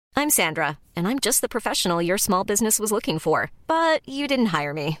I'm Sandra, and I'm just the professional your small business was looking for. But you didn't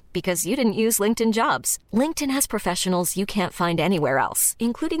hire me because you didn't use LinkedIn Jobs. LinkedIn has professionals you can't find anywhere else,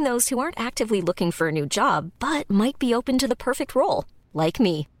 including those who aren't actively looking for a new job, but might be open to the perfect role, like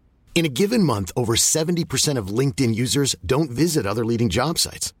me. In a given month, over 70% of LinkedIn users don't visit other leading job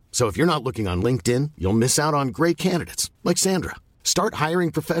sites. So if you're not looking on LinkedIn, you'll miss out on great candidates like Sandra. Start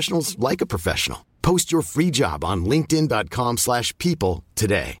hiring professionals like a professional. Post your free job on linkedin.com/people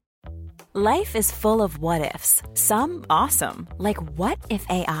today. Life is full of what-ifs. Some awesome, like what if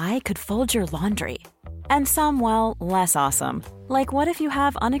AI could fold your laundry? And some, well, less awesome, like what if you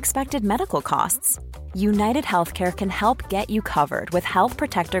have unexpected medical costs? United Healthcare can help get you covered with Health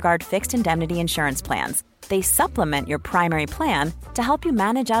Protector Guard fixed indemnity insurance plans. They supplement your primary plan to help you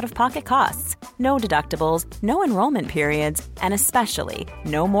manage out-of-pocket costs. No deductibles, no enrollment periods, and especially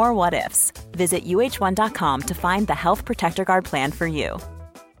no more what-ifs. Visit uh1.com to find the Health Protector Guard plan for you.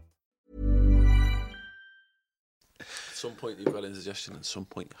 At some point you've got indigestion, and at some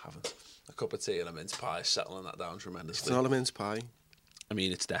point you haven't. A cup of tea and a mince pie is settling that down tremendously. It's not a mince pie. I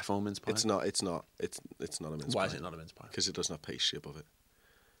mean, it's defo mince pie. It's not. It's not a mince pie. Why is it not a mince pie? Because it doesn't have pastry above it.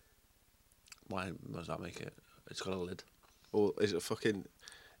 Why does that make it? It's got a lid. Or is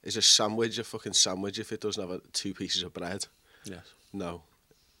a sandwich a fucking sandwich if it doesn't have two pieces of bread? Yes. No.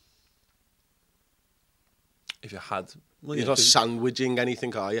 If you had... Well, You're not sandwiching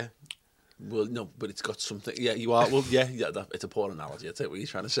anything, are you? Well, no, but it's got something... Yeah, you are. Well, yeah, it's a poor analogy. I take what you're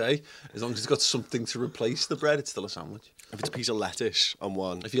trying to say. As long as it's got something to replace the bread, it's still a sandwich. If it's a piece of lettuce on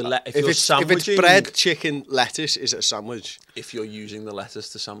one... If it's bread, chicken, lettuce, is it a sandwich? If you're using the lettuce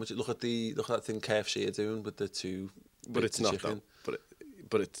to sandwich it, look at that thing KFC are doing with the two... But it's not, chicken. though.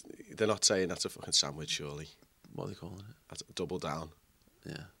 But they're not saying that's a fucking sandwich, surely. What are they calling it? That's a double down.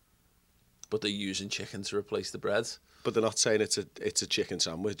 Yeah. But they're using chicken to replace the bread. But they're not saying it's a chicken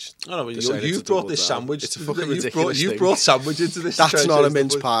sandwich. I know, you've brought this sandwich. It's a fucking ridiculous thing. You've brought sandwich into this. That's not a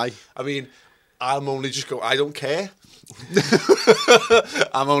mince pie. I mean, I'm only just going, I don't care.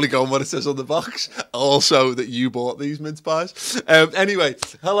 I'm only going what it says on the box. Also, that you bought these mince pies. Anyway,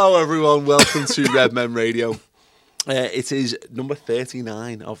 hello everyone. Welcome to Red Men Radio. It is number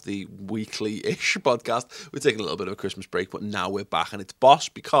 39 of the weekly-ish podcast. We're taking a little bit of a Christmas break, but now we're back, and it's boss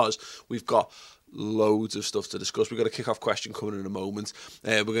because we've got loads of stuff to discuss. We've got a kick-off question coming in a moment.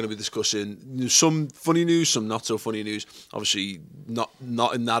 We're going to be discussing some funny news, some not so funny news. Obviously, not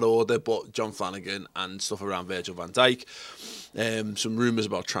in that order, but John Flanagan and stuff around Virgil van Dijk. Some rumours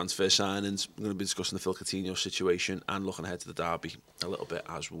about transfer signings. We're going to be discussing the Phil Coutinho situation and looking ahead to the derby a little bit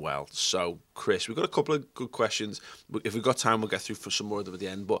as well. So, Chris, we've got a couple of good questions. If we've got time, we'll get through for some more of them at the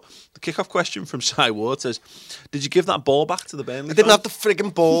end. But the kick-off question from Cy Ward says, did you give that ball back to the Burnley? I didn't have the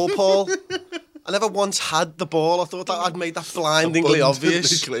frigging ball, Paul. I never once had the ball. I thought that I'd made that blindingly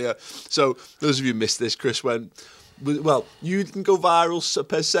obvious. Clear. So, those of you who missed this, Chris went... Well, you didn't go viral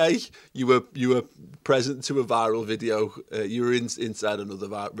per se. You were present to a viral video. You were inside another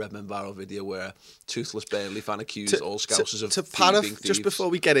Red Men viral video where toothless Burnley fan accused all Scousers of thieving thieves. Just before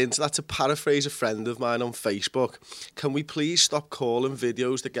we get into that, to paraphrase a friend of mine on Facebook, can we please stop calling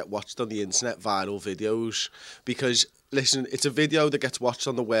videos that get watched on the internet viral videos? Because, listen, it's a video that gets watched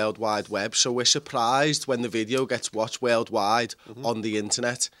on the World Wide Web, so we're surprised when the video gets watched worldwide on the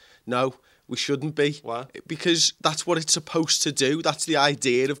internet. No. We shouldn't be. Why? Because that's what it's supposed to do. That's the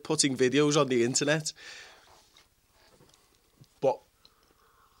idea of putting videos on the internet. But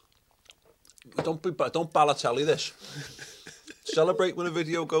don't Balotelli this. Celebrate when a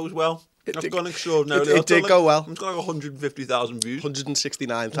video goes well. That's gone extraordinarily. It did go well. It's got like 150,000 views.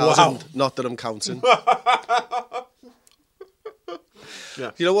 169,000. Wow. Not that I'm counting.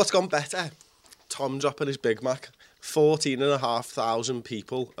 Yeah. You know what's gone better? Tom dropping his Big Mac. 14,500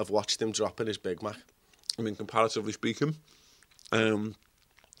 people have watched him dropping his Big Mac. I mean, comparatively speaking,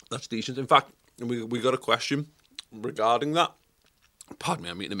 that's decent. In fact, we got a question regarding that. Pardon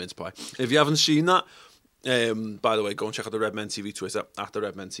me, I'm eating a mince pie. If you haven't seen that, by the way, go and check out the Red Men TV Twitter at the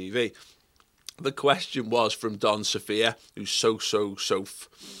Red Men TV. The question was from Don Sophia, who's so.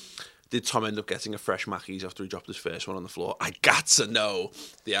 Did Tom end up getting a fresh Mackies after he dropped his first one on the floor? I got to know.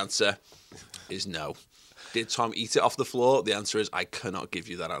 The answer is no. Did Tom eat it off the floor? The answer is I cannot give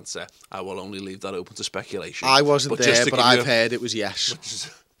you that answer. I will only leave that open to speculation. I wasn't there, but I've heard it was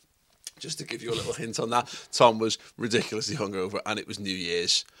yes. Just to give you a little hint on that, Tom was ridiculously hungover and it was New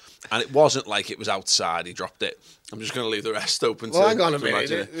Year's. And it wasn't like it was outside, he dropped it. I'm just going to leave the rest open well, hang on a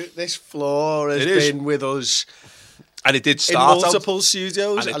minute. This floor has been with us. And it did start in multiple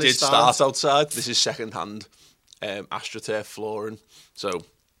studios. And it did start outside. This is second-hand AstroTurf flooring. So...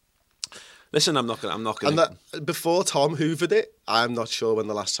 Listen, I'm not gonna. And that, before Tom hoovered it, I'm not sure when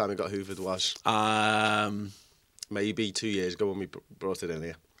the last time it got hoovered was. Maybe 2 years ago when we brought it in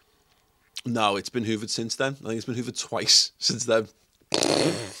here. No, it's been hoovered since then. I think it's been hoovered twice since then.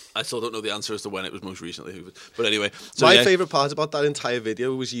 I still don't know the answer as to when it was most recently hoovered. But anyway. So my favourite part about that entire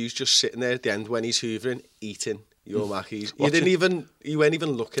video was you just sitting there at the end when he's hoovering, eating your Mackies. You weren't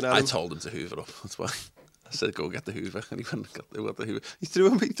even looking at him. I told him to hoover up. That's why. I said, go get the hoover. And he went and got the hoover. He threw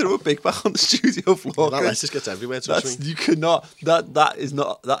a big bag on the studio floor. That lettuce gets everywhere, trust me. You cannot, that is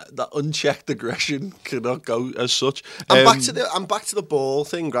not, that unchecked aggression cannot go as such. I'm back to the ball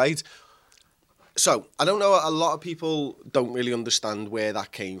thing, right? So, I don't know, a lot of people don't really understand where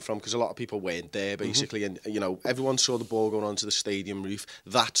that came from because a lot of people weren't there, basically. And, you know, everyone saw the ball going onto the stadium roof.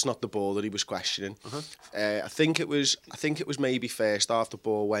 That's not the ball that he was questioning. I think it was maybe first half the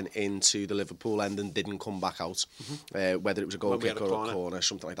ball went into the Liverpool end and didn't come back out. Whether it was a goal kick or a corner,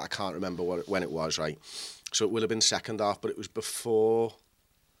 something like that. I can't remember when it was, right? So it would have been second half, but it was before...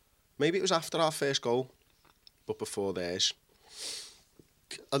 Maybe it was after our first goal, but before theirs.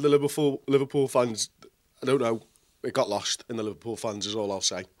 And the Liverpool fans, I don't know, it got lost in the Liverpool fans is all I'll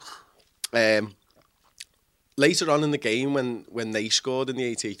say. Later on in the game, when they scored in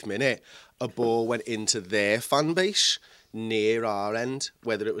the 88th minute, a ball went into their fan base near our end,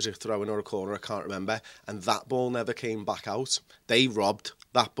 whether it was a throw-in or a corner, I can't remember, and that ball never came back out. They robbed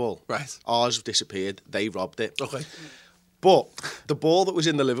that ball. Right. Ours disappeared, they robbed it. Okay. But the ball that was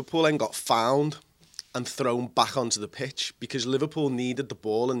in the Liverpool end got found and thrown back onto the pitch because Liverpool needed the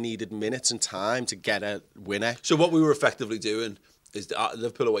ball and needed minutes and time to get a winner. So what we were effectively doing is the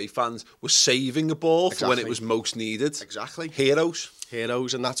Liverpool away fans were saving a ball for when it was most needed. Exactly. Heroes,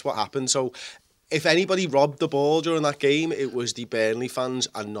 and that's what happened. So if anybody robbed the ball during that game, it was the Burnley fans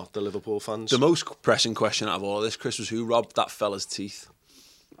and not the Liverpool fans. The most pressing question out of all this, Chris, was who robbed that fella's teeth?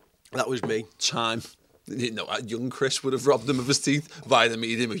 That was me. Time. You know, young Chris would have robbed him of his teeth via the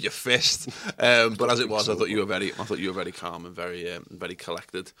medium of your fist. But as it was, I thought you were very calm and very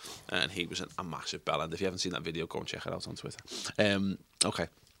collected. And he was a massive bellend. If you haven't seen that video, go and check it out on Twitter. Okay,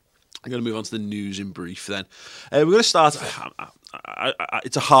 I'm going to move on to the news in brief. Then we're going to start.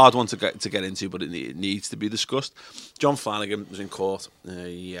 It's a hard one to get into, but it needs to be discussed. John Flanagan was in court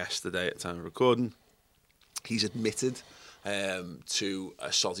yesterday at the time of recording. He's admitted to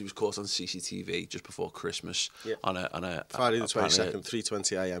assault. He was caught on CCTV just before Christmas on a Friday the 22nd,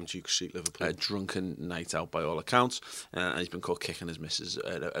 3:20 a.m. Duke Street, Liverpool. A drunken night out by all accounts, and he's been caught kicking his missus.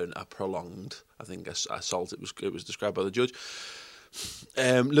 A prolonged, I think, assault. It was described by the judge.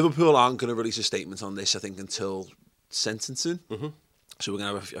 Liverpool aren't going to release a statement on this, I think, until sentencing. So we're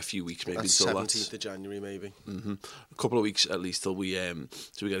going to have a few weeks, maybe that's until 17th of January, maybe. A couple of weeks at least till we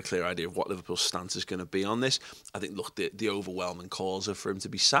get a clear idea of what Liverpool's stance is going to be on this. I think, look, the overwhelming calls are for him to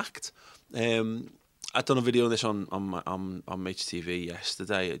be sacked. I'd done a video on this on Mates TV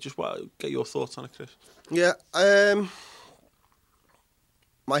yesterday. I just want to get your thoughts on it, Chris. Yeah,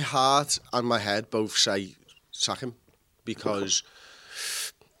 my heart and my head both say sack him because.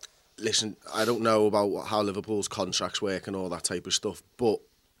 Listen, I don't know about how Liverpool's contracts work and all that type of stuff, but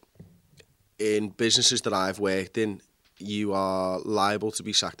in businesses that I've worked in, you are liable to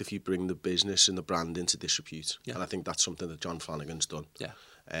be sacked if you bring the business and the brand into disrepute. Yeah. And I think that's something that John Flanagan's done. Yeah.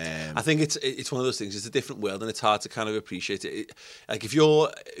 I think it's one of those things. It's a different world, and it's hard to kind of appreciate it. Like if you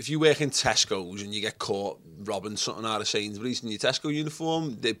work in Tesco's and you get caught robbing something out of Sainsbury's in your Tesco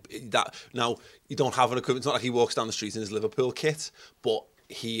uniform, now you don't have an equivalent. It's not like he walks down the street in his Liverpool kit, but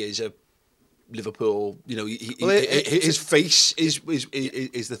he is a Liverpool, you know, his face is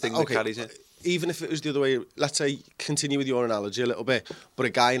the thing that carries it. Even if it was the other way, let's say, continue with your analogy a little bit, but a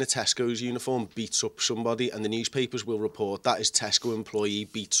guy in a Tesco's uniform beats up somebody and the newspapers will report that his Tesco employee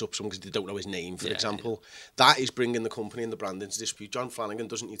beats up someone because they don't know his name, for example. Yeah. That is bringing the company and the brand into dispute. John Flanagan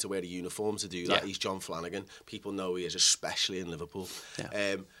doesn't need to wear a uniform to do that. Yeah. He's John Flanagan. People know he is, especially in Liverpool.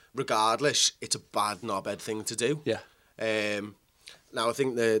 Yeah. Regardless, it's a bad knobhead thing to do. Yeah. Now, I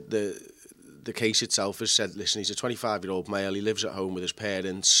think the case itself has said, listen, he's a 25-year-old male, he lives at home with his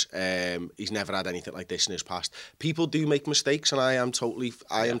parents, he's never had anything like this in his past. People do make mistakes, and I am totally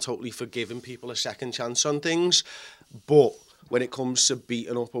forgiving people a second chance on things, but when it comes to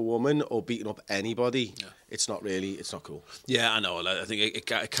beating up a woman or beating up anybody, it's not cool. Yeah, I know, I think it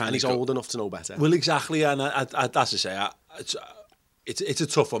kind of... And he's old enough to know better. Well, exactly, and that's to say, it's a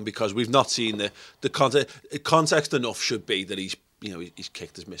tough one because we've not seen the context enough should be that he's he's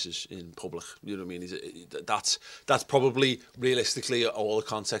kicked his missus in public. You know what I mean? That's probably realistically all the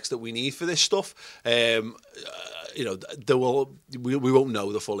context that we need for this stuff. We won't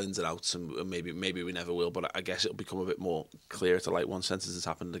know the full ins and outs, and maybe we never will. But I guess it'll become a bit more clear to light once since it's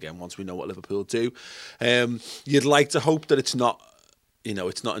happened again. Once we know what Liverpool do, you'd like to hope that it's not.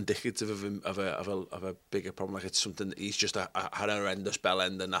 It's not indicative of a bigger problem. Like it's something that he's just had a horrendous bell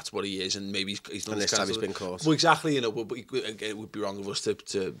end, and that's what he is. And maybe he's not. And this time he's been caught. Well, exactly. But it would be wrong of us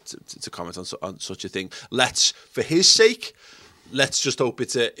to comment on such a thing. For his sake, let's just hope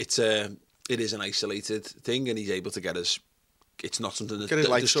it is an isolated thing, and he's able to get us. It's not something that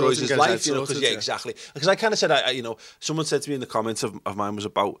destroys his life, because exactly. Because I kind of said, someone said to me in the comments of mine was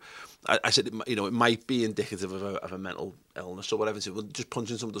about. I said, it might be indicative of a mental illness or whatever. And said, well, just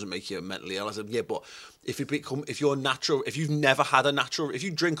punching someone doesn't make you mentally ill. I said, yeah, but if you've never had a natural, if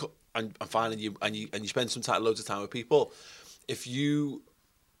you drink and fine and you spend loads of time with people, if you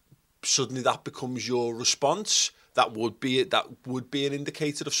suddenly that becomes your response, that would be an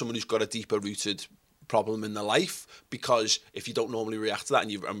indicator of someone who's got a deeper rooted problem in their life, because if you don't normally react to that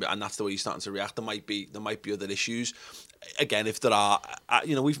and that's the way you're starting to react, there might be other issues. Again, if there are,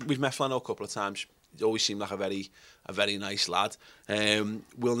 we've met Flano a couple of times. He always seemed like a very nice lad.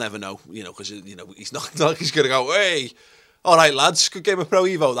 We'll never know, because he's not like he's going to go, hey, all right lads, good game of Pro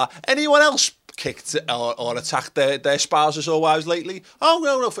Evo that. Anyone else kicked or attacked their spouses or wives lately? Oh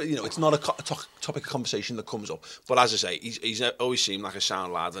no, it's not a topic of conversation that comes up. But as I say, he's always seemed like a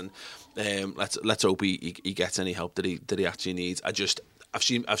sound lad, and let's hope he gets any help that he actually needs. I've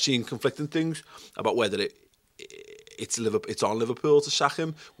seen conflicting things about whether it's on Liverpool to sack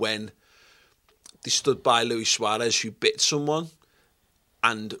him when they stood by Luis Suarez, who bit someone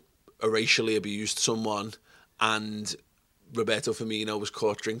and racially abused someone, and Roberto Firmino was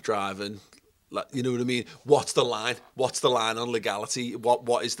caught drink driving. Like, you know what I mean? What's the line? What's the line on legality?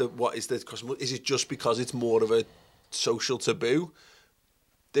 What is the is it just because it's more of a social taboo?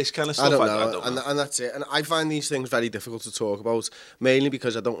 This kind of stuff. I don't know. And that's it. And I find these things very difficult to talk about, mainly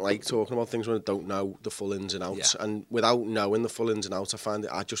because I don't like talking about things when I don't know the full ins and outs. Yeah. And without knowing the full ins and outs,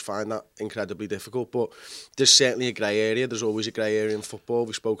 I just find that incredibly difficult. But there's certainly a grey area. There's always a grey area in football.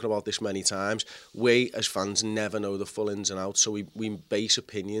 We've spoken about this many times. We, as fans, never know the full ins and outs, so we base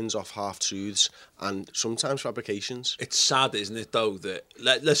opinions off half-truths and sometimes fabrications. It's sad, isn't it, though, that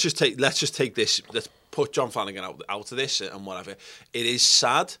let's just take this. Let's put John Flanagan out of this and whatever. It is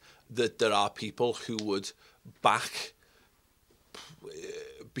sad that there are people who would back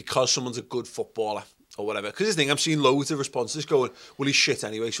because someone's a good footballer or whatever. Because this thing, I'm seeing loads of responses going, well, he's shit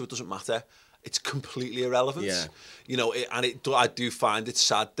anyway, so it doesn't matter. It's completely irrelevant. Yeah. I do find it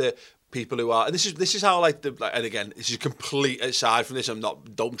sad that people who are, and this is how and again, this is complete aside from this.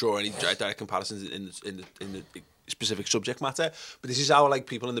 Don't draw any direct comparisons in the specific subject matter, but this is how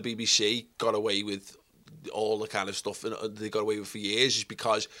people in the BBC got away with all the kind of stuff and they got away with for years, is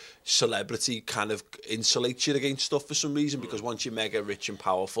because celebrity kind of insulates you against stuff for some reason, because once you're mega rich and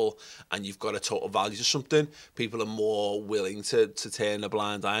powerful and you've got a total value to something, people are more willing to turn a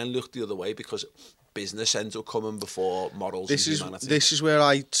blind eye and look the other way, because business ends up coming before morals and humanity. This is where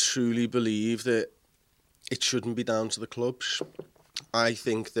I truly believe that it shouldn't be down to the clubs. I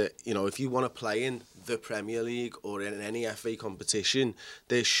think that, if you want to play in the Premier League or in any FA competition,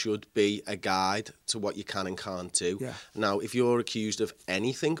 there should be a guide to what you can and can't do. Yeah. Now, if you're accused of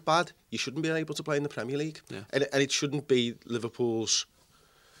anything bad, you shouldn't be able to play in the Premier League. Yeah. And it shouldn't be Liverpool's...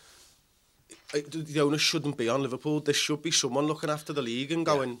 The onus shouldn't be on Liverpool. There should be someone looking after the league and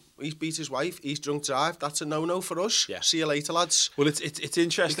going, he's beat his wife, he's drunk drive, that's a no-no for us. Yeah. See you later, lads. Well, it's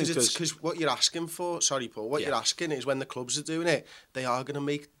interesting because what you're asking for, sorry Paul, what you're asking is when the clubs are doing it, they are going to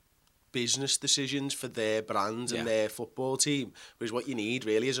make business decisions for their brand and their football team, whereas what you need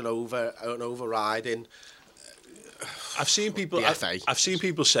really is an overriding. I've seen people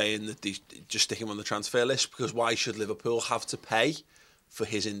saying that they just stick him on the transfer list because why should Liverpool have to pay for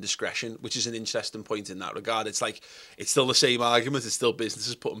his indiscretion, which is an interesting point in that regard. It's it's still the same argument. It's still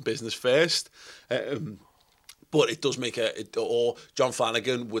businesses putting business first. But it does make or John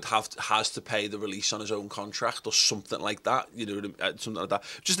Flanagan has to pay the release on his own contract or something like that. Something like that.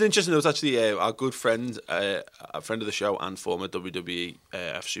 Just an interesting note, actually. Our good friend, a friend of the show and former WWE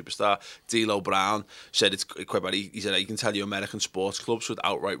superstar, D'Lo Brown, said it's quite bad. He said, you can tell you American sports clubs would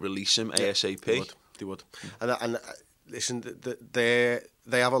outright release him ASAP. They would. And listen, they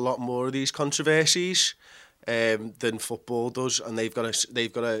have a lot more of these controversies. than football does, and they've got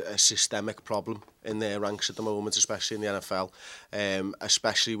a systemic problem in their ranks at the moment, especially in the NFL,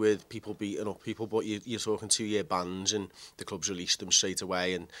 especially with people beating up people. But you're talking 2-year bans, and the clubs release them straight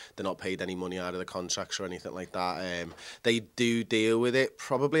away, and they're not paid any money out of the contracts or anything like that. They do deal with it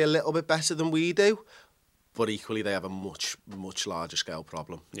probably a little bit better than we do, but equally they have a much larger scale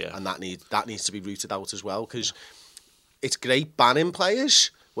problem, and that needs to be rooted out as well, because it's great banning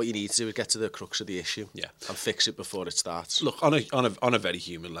players. What you need to do is get to the crux of the issue and fix it before it starts. Look, on a very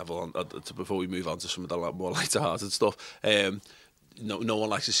human level, before we move on to some of the more lighter-hearted stuff, no one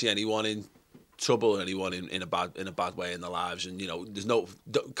likes to see anyone in trouble or anyone in a bad way in their lives, and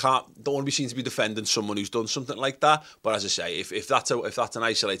don't want to be seen to be defending someone who's done something like that. But as I say, if that's an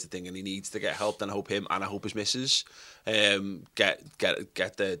isolated thing and he needs to get help, then I hope him and I hope his missus get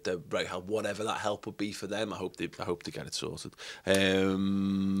the right help, whatever that help would be for them. I hope they get it sorted.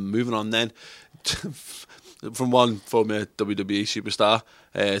 Moving on then. From one former WWE superstar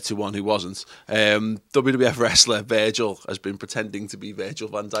to one who wasn't. WWF wrestler Virgil has been pretending to be Virgil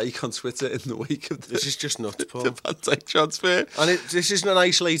van Dijk on Twitter in the wake of this is just nuts, Paul. The Van Dijk transfer. And this isn't an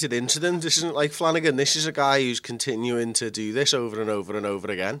isolated incident. This isn't like Flanagan. This is a guy who's continuing to do this over and over and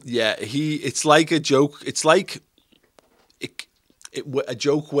over again. Yeah, it's like a joke. It's like a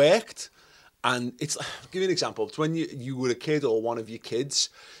joke worked. And I'll give you an example. It's when you were a kid or one of your kids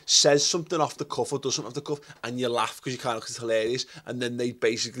says something off the cuff or does something off the cuff and you laugh because you can't, because it's hilarious, and then they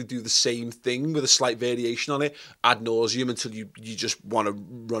basically do the same thing with a slight variation on it ad nauseum until you just want to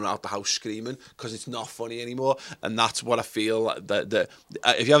run out the house screaming because it's not funny anymore. And that's what I feel that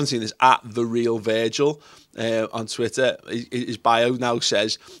if you haven't seen this, at The Real Virgil on Twitter, his bio now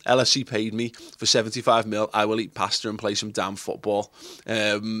says, LFC paid me for 75 mil, I will eat pasta and play some damn football.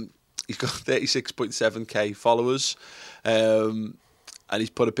 He's got 36.7k followers, and he's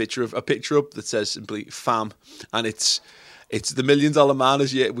put a picture up that says simply "fam," and it's the $1 Million Man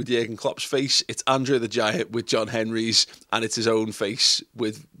with Jurgen Klopp's face. It's Andre the Giant with John Henry's, and it's his own face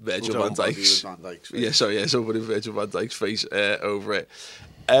with Virgil van Dijk's. Somebody with Virgil van Dijk's face over it.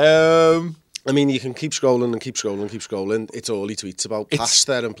 I mean, you can keep scrolling and keep scrolling and keep scrolling. It's all he tweets about.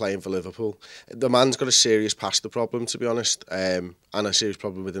 Pasta and playing for Liverpool. The man's got a serious pasta problem, to be honest, and a serious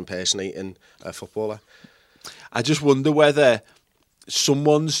problem with impersonating a footballer. I just wonder whether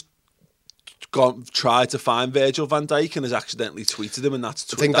someone's tried to find Virgil van Dijk and has accidentally tweeted him, and I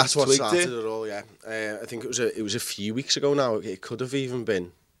think that's what started it all, yeah. I think it was a few weeks ago now. It could have even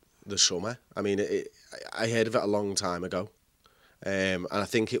been the summer. I mean, I heard of it a long time ago. And I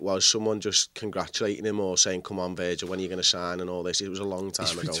think it was someone just congratulating him or saying, come on, Virgil, when are you going to sign and all this. It was a long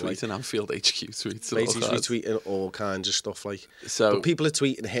time ago. He's retweeting Anfield HQ tweets. Mate, he's retweeting all kinds of stuff. But people are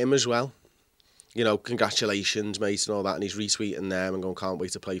tweeting him as well. Congratulations, mate, and all that. And he's retweeting them and going, can't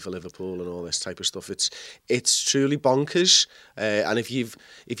wait to play for Liverpool and all this type of stuff. It's truly bonkers. And if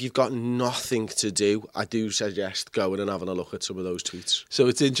you've got nothing to do, I do suggest going and having a look at some of those tweets. So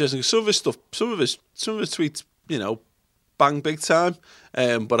it's interesting. Some of his tweets, bang big time,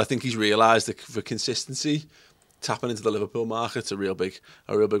 but I think he's realised that for consistency, tapping into the Liverpool market's a real big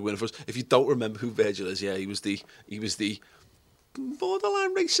win for us. If you don't remember who Virgil is, he was the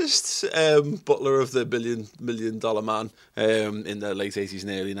borderline racist butler of the $1 million man in the late 80s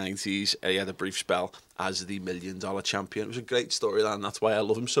and early 90s. He had a brief spell as the $1 million champion. It was a great storyline. That's why I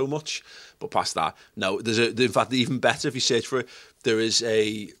love him so much. But past that, no. In fact, even better, if you search for it, there is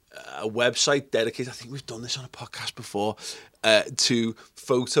a website dedicated, I think we've done this on a podcast before, to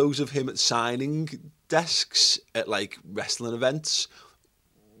photos of him at signing desks at like wrestling events,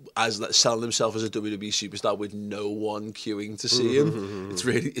 as selling himself as a WWE superstar with no one queuing to see him.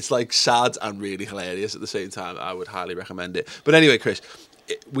 It's like sad and really hilarious at the same time. I would highly recommend it. But anyway, Chris,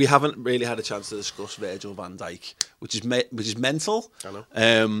 we haven't really had a chance to discuss Virgil van Dijk, which is mental. I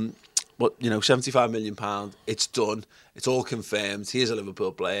know. But, £75 million, it's done. It's all confirmed. He is a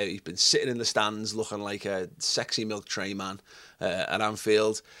Liverpool player. He's been sitting in the stands looking like a sexy milk tray man at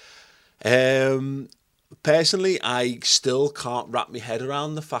Anfield. Personally, I still can't wrap my head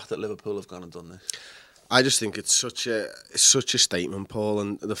around the fact that Liverpool have gone and done this. I just think it's such a statement, Paul,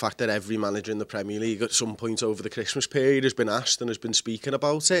 and the fact that every manager in the Premier League at some point over the Christmas period has been asked and has been speaking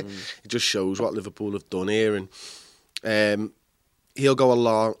about it. It just shows what Liverpool have done here, and he'll go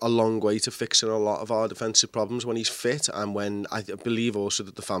a long way to fixing a lot of our defensive problems when he's fit, and when I believe also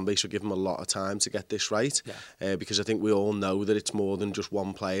that the fan base will give him a lot of time to get this right, because I think we all know that it's more than just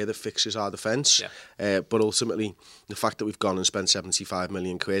one player that fixes our defence, but ultimately the fact that we've gone and spent 75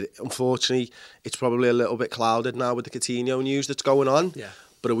 million quid, unfortunately it's probably a little bit clouded now with the Coutinho news that's going on,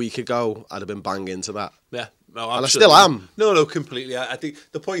 but a week ago I'd have been bang into that, no, and I still am. No, completely. I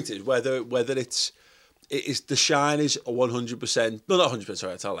think the point is whether it's the shine is 100%. No, not 100%.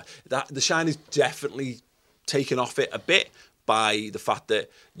 Sorry, I tell you that the shine is definitely taken off it a bit by the fact that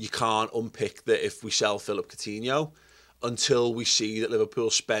you can't unpick that if we sell Philip Coutinho until we see that Liverpool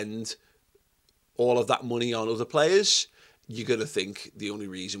spend all of that money on other players. You're going to think the only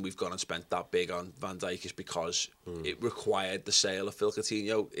reason we've gone and spent that big on Van Dijk is because it required the sale of Phil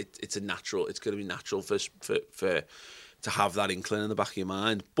Coutinho. It's going to be natural for to have that inkling in the back of your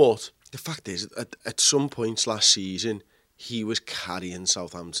mind. But the fact is, at some points last season, he was carrying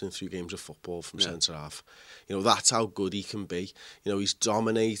Southampton through games of football from centre half. You know, that's how good he can be. You know, he's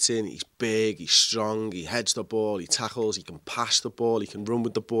dominating, he's big, he's strong, he heads the ball, he tackles, he can pass the ball, he can run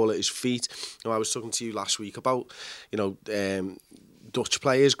with the ball at his feet. You know, I was talking to you last week about, you know, Dutch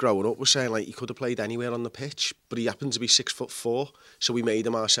players growing up were saying like he could have played anywhere on the pitch, but he happened to be 6'4", so we made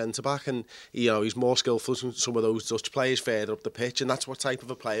him our centre back, and you know he's more skillful than some of those Dutch players further up the pitch, and that's what type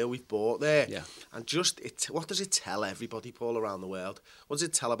of a player we've bought there. Yeah. And what does it tell everybody, Paul, around the world? What does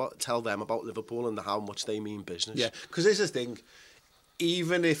it tell them about Liverpool and how much they mean business? Yeah, because this is the thing.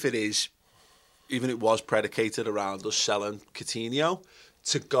 Even if it was predicated around us selling Coutinho,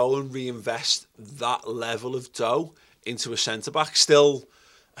 to go and reinvest that level of dough into a centre-back, still,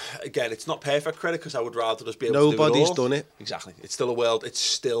 again, it's not perfect credit because I would rather just be able to do it all. Nobody's done it. Exactly. It's still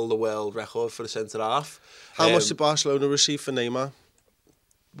the world record for the centre-half. How much did Barcelona receive for Neymar?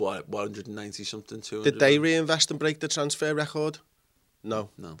 What, 190 something, 200? Did they reinvest and break the transfer record?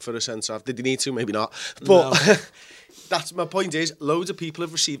 No. For a centre-half. Did they need to? Maybe not. But that's my point is, loads of people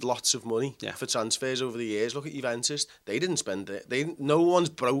have received lots of money for transfers over the years. Look at Juventus. They didn't spend it. No one's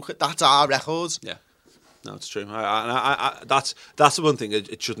broke it. That's our records. Yeah. No, it's true. That's the one thing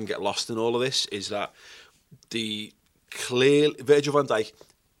it shouldn't get lost in all of this, is that the clear Virgil van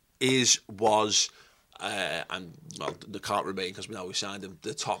Dijk was and well, they can't remain because we know we signed him,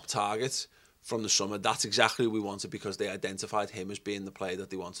 the top target from the summer. That's exactly what we wanted because they identified him as being the player that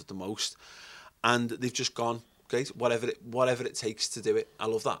they wanted the most, and they've just gone, great, whatever it takes to do it. I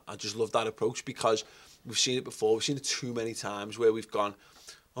love that. I just love that approach because we've seen it before. We've seen it too many times where we've gone,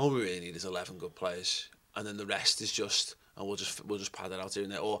 all we really need is 11 good players, and then the rest is just, and we'll just pad it out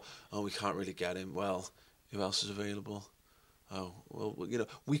doing it. Or, oh, we can't really get him. Well, who else is available? Oh, well, you know,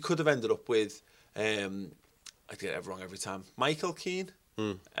 we could have ended up with, I get it wrong every time, Michael Keane.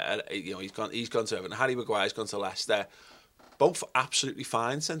 You know, he's gone to Everton. Harry Maguire's gone to Leicester. Both absolutely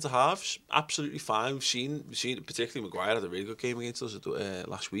fine centre halves, absolutely fine. We've seen particularly Maguire had a really good game against us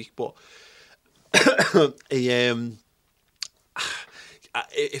last week. But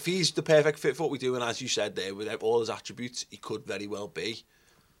if he's the perfect fit for what we do, and as you said there, with all his attributes, he could very well be.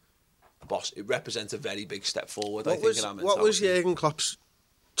 Boss, it represents a very big step forward. I think in our mentality. What was Jurgen Klopp's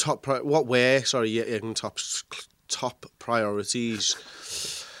top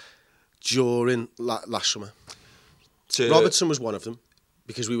priorities during last summer? Robertson was one of them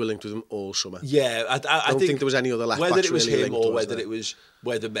because we were linked with him all summer. Yeah, I don't think there was any other left backs. Whether it was really him or whether it was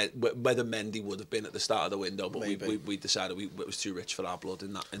whether Mendy would have been at the start of the window, but we decided it was too rich for our blood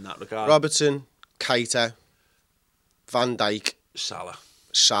in that regard. Robertson, Keita, Van Dijk,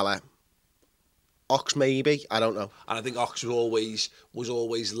 Salah. Ox maybe, I don't know. And I think Ox was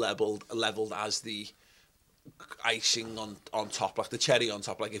always levelled as the icing on top, like the cherry on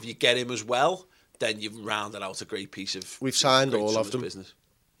top. Like if you get him as well, then you've rounded out a great piece of. We've signed all of them. Business.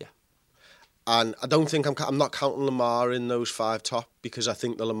 Yeah. And I don't think I'm not counting Lamar in those 5 top because I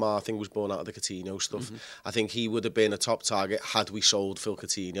think the Lamar thing was born out of the Coutinho stuff. Mm-hmm. I think he would have been a top target had we sold Phil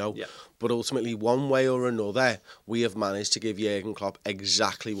Coutinho. Yeah. But ultimately, one way or another, we have managed to give Jurgen Klopp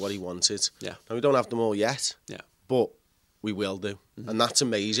exactly what he wanted. Yeah. And we don't have them all yet. Yeah. But we will do. Mm-hmm. And that's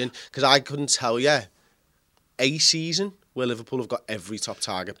amazing because I couldn't tell you a season where Liverpool have got every top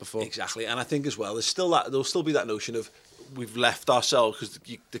target before. Exactly, and I think as well, there'll still be that notion of we've left ourselves because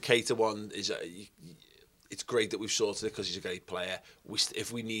the Keita one is it's great that we've sorted it because he's a great player.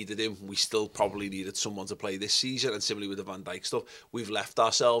 If we needed him, we still probably needed someone to play this season, and similarly with the Van Dijk stuff, we've left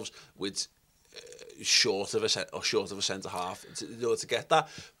ourselves with short of a centre half in order to get that,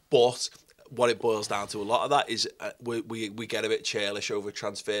 but. What it boils down to a lot of that is we get a bit churlish over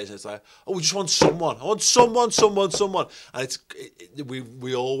transfers and it's like, oh, we just want someone. I want someone. And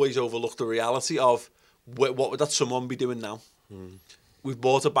we always overlook the reality of what would that someone be doing now? We've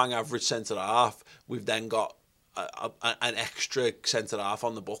bought a bang average centre half. We've then got an extra centre half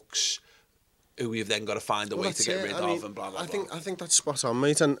on the books who we've then got to find a way to get rid of and blah, blah, blah. I think that's spot on,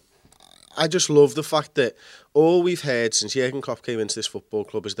 mate. And I just love the fact that all we've heard since Jurgen Klopp came into this football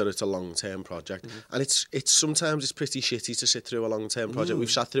club is that it's a long-term project. And it's sometimes it's pretty shitty to sit through a long-term project. We've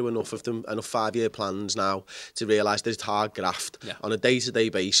sat through enough of them, enough 5-year plans now to realise there's hard graft on a day-to-day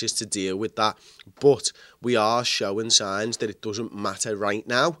basis to deal with that. But we are showing signs that it doesn't matter right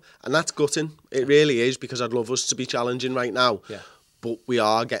now. And that's gutting. It really is, because I'd love us to be challenging right now. Yeah. But we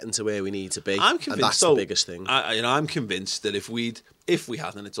are getting to where we need to be. I'm convinced, and that's the biggest thing. I'm convinced that if we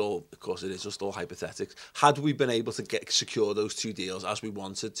had, and it's all, of course, it is just all hypothetics, had we been able to secure those 2 deals as we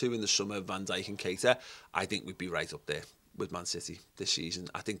wanted to in the summer, Van Dijk and Keita, I think we'd be right up there with Man City this season.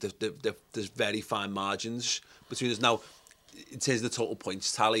 I think there's very fine margins between us now. In terms of the total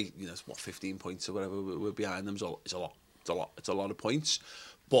points tally, it's 15 points or whatever we're behind them. It's a lot. It's a lot of points.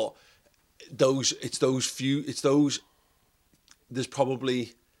 But there's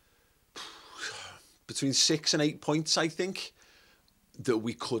probably between 6 and 8 points, I think, that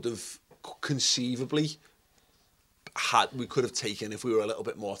we could have conceivably taken if we were a little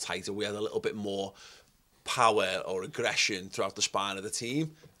bit more tighter. We had a little bit more power or aggression throughout the spine of the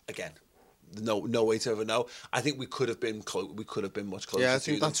team. Again, no way to ever know. I think we could have been we could have been much closer. Yeah, I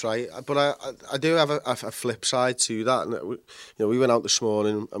think that's right. But I do have a flip side to that. And we went out this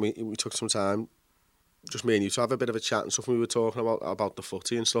morning. I mean, we took some time, just me and you, to have a bit of a chat and stuff, and we were talking about the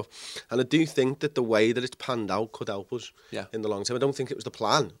footy and stuff. And I do think that the way that it's panned out could help us in the long term. I don't think it was the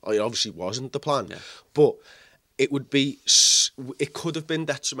plan. It obviously wasn't the plan. Yeah. But it could have been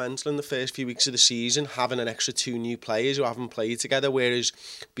detrimental in the first few weeks of the season, having an extra 2 new players who haven't played together, whereas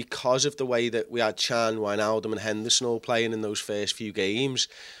because of the way that we had Chan, Wijnaldum and Henderson all playing in those first few games,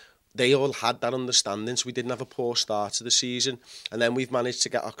 they all had that understanding, so we didn't have a poor start to the season. And then we've managed to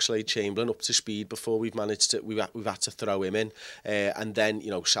get Oxlade-Chamberlain up to speed before we've had to throw him in. And then,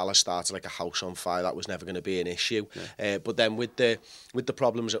 Salah started like a house on fire. That was never going to be an issue. Yeah. But then with the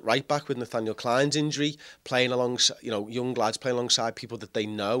problems at right back, with Nathaniel Klein's injury, playing alongside, young lads playing alongside people that they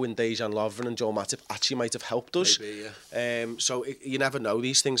know in Dejan Lovren and Joel Matip actually might have helped us. Maybe, yeah. So you never know.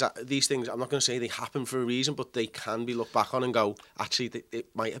 These things, I'm not going to say they happen for a reason, but they can be looked back on and go, actually,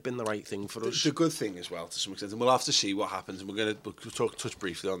 it might have been the right thing for us. The good thing as well, to some extent, and we'll have to see what happens, and we'll touch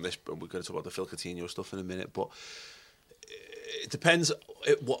briefly on this, but we're going to talk about the Phil Coutinho stuff in a minute, but it depends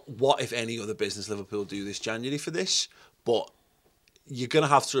what if any other business Liverpool do this January for this, but you're going to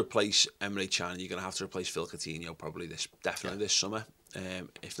have to replace Emre Can, you're going to have to replace Phil Coutinho probably this summer,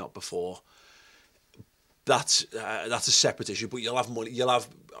 if not before. That's a separate issue, but you'll have money,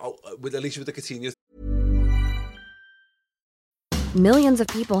 at least with the Coutinho. Millions of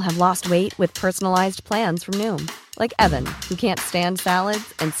people have lost weight with personalized plans from Noom. Like Evan, who can't stand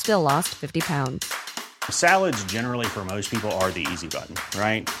salads and still lost 50 pounds. Salads generally for most people are the easy button,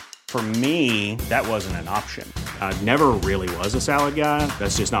 right? For me, that wasn't an option. I never really was a salad guy.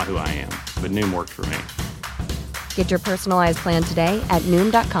 That's just not who I am. But Noom worked for me. Get your personalized plan today at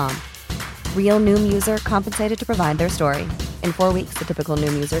Noom.com. Real Noom user compensated to provide their story. In 4 weeks, the typical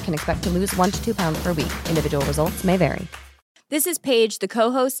Noom user can expect to lose 1 to 2 pounds per week. Individual results may vary. This is Paige, the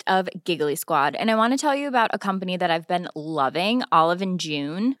co-host of Giggly Squad, and I want to tell you about a company that I've been loving, Olive &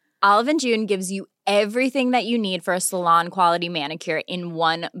 June. Olive & June gives you everything that you need for a salon-quality manicure in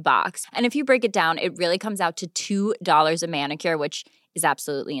one box. And if you break it down, it really comes out to $2 a manicure, which is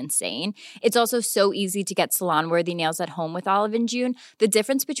absolutely insane. It's also so easy to get salon-worthy nails at home with Olive & June. The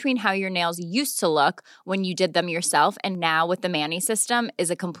difference between how your nails used to look when you did them yourself and now with the Mani system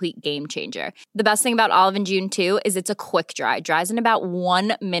is a complete game changer. The best thing about Olive & June, too, is it's a quick dry. Dries in about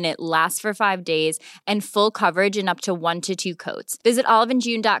 1 minute, lasts for 5 days, and full coverage in up to 1 to 2 coats. Visit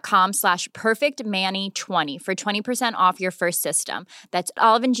oliveandjune.com/perfectmani20 for 20% off your first system. That's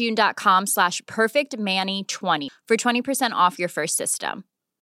oliveandjune.com/perfectmani20 for 20% off your first system.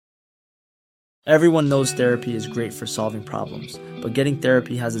 Everyone knows therapy is great for solving problems, but getting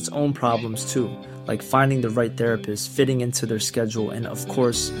therapy has its own problems too, like finding the right therapist, fitting into their schedule, and of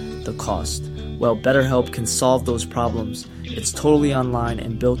course, the cost. Well, BetterHelp can solve those problems. It's totally online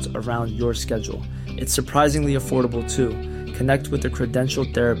and built around your schedule. It's surprisingly affordable too. Connect with a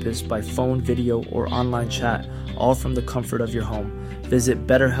credentialed therapist by phone, video, or online chat, all from the comfort of your home. Visit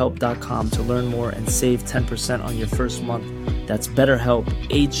BetterHelp.com to learn more and save 10% on your first month. That's BetterHelp,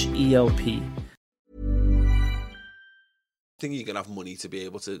 H-E-L-P. I think you're going to have money to be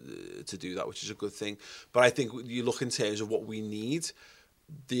able to do that, which is a good thing. But I think you look in terms of what we need,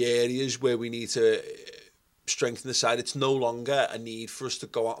 the areas where we need to strengthen the side, it's no longer a need for us to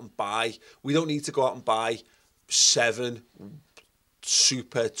go out and buy. We don't need to go out and buy 7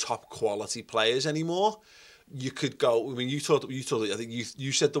 super top quality players anymore. you could go. I mean, you talked. I think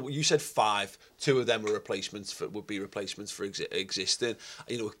you said 5. 2 of them were would be replacements for existing.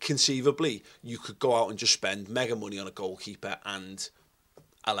 You know, conceivably, you could go out and just spend mega money on a goalkeeper and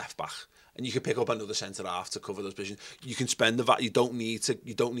a left back, and you could pick up another centre half to cover those positions. You can spend the VAT. We don't need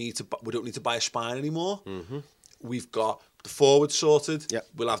to buy a spine anymore. Mm-hmm. We've got the forward sorted. Yep.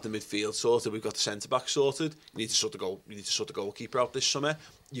 We'll have the midfield sorted. We've got the centre back sorted. You need to sort the goalkeeper out this summer.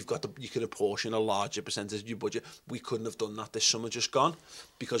 You can apportion a larger percentage of your budget. We couldn't have done that this summer just gone,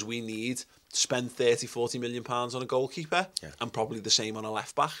 because we need to spend £30-40 million on a goalkeeper, and probably the same on a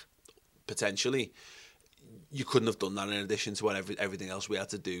left back, potentially. You couldn't have done that in addition to what everything else we had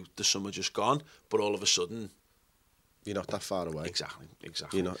to do the summer just gone. But all of a sudden, you're not that far away. Exactly.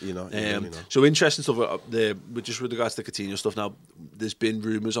 You're not. Really not. So interesting stuff. Just with regards to the Coutinho stuff now, there's been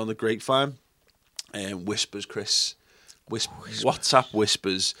rumours on the grapevine, whispers, Chris. WhatsApp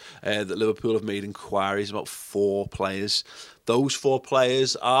whispers that Liverpool have made inquiries about 4 players. Those 4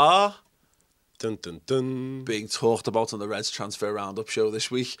 players are... Dun, dun, dun. Being talked about on the Reds Transfer Roundup show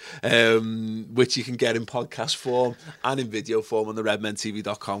this week, which you can get in podcast form and in video form on the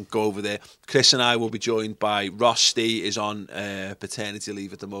redmentv.com. Go over there. Chris and I will be joined by Ross. Steve is on paternity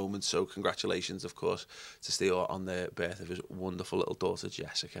leave at the moment, so congratulations, of course, to Steve on the birth of his wonderful little daughter,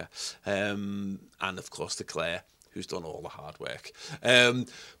 Jessica. And, of course, to Claire, who's done all the hard work.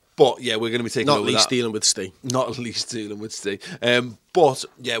 But yeah, we're going to be taking not over least that. dealing with Steve. Not least dealing with Steve. But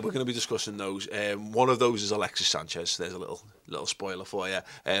yeah, we're going to be discussing those. One of those is Alexis Sanchez. There's a little spoiler for you.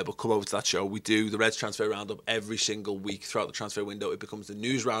 But come over to that show. We do the Reds Transfer Roundup every single week throughout the transfer window. It becomes the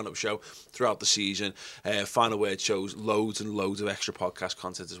news roundup show throughout the season. Final Word shows loads and loads of extra podcast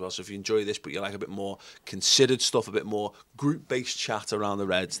content as well. So if you enjoy this, but you like a bit more considered stuff, a bit more group-based chat around the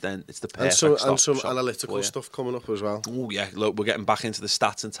Reds, then it's the perfect and some analytical stuff coming up as well. Oh yeah, look, we're getting back into the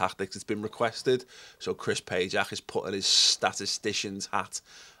stats and tactics. It's been requested. So Chris Pajak is putting his statistician's hat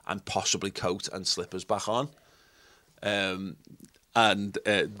and possibly coat and slippers back on. And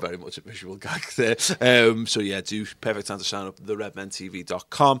very much a visual gag there. So yeah, perfect time to sign up,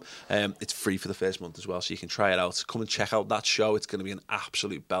 theredmentv.com. It's free for the first month as well, so you can try it out. Come and check out that show. It's going to be an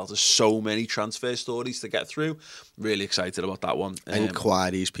absolute belt. There's so many transfer stories to get through. Really excited about that one.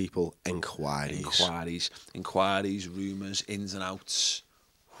 Inquiries, people. Inquiries, rumours, ins and outs.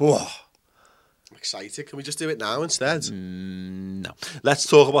 Whoa. I'm excited. Can we just do it now instead? No. Let's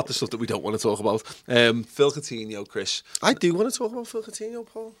talk about the stuff that we don't want to talk about. Phil Coutinho, Chris. I do want to talk about Phil Coutinho,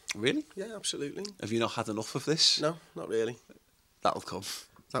 Paul. Really? Yeah, absolutely. Have you not had enough of this? No, not really. That'll come.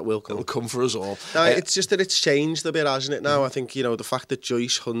 That will come. It'll come for us all. No, it's just that it's changed a bit, hasn't it, now? I think, the fact that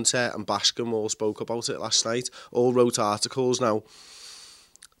Joyce, Hunter and Bascom all spoke about it last night, all wrote articles now.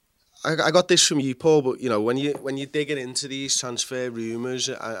 I got this from you, Paul, but when you're digging into these transfer rumours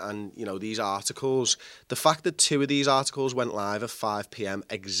and these articles, the fact that 2 of these articles went live at 5 p.m.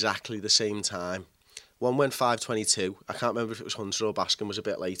 exactly the same time. One went 5:22. I can't remember if it was Hunter or Bascom was a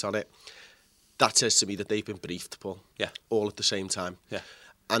bit late on it. That says to me that they've been briefed, Paul. Yeah. All at the same time. Yeah.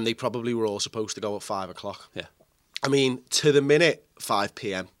 And they probably were all supposed to go at 5 o'clock. Yeah. I mean, to the minute, 5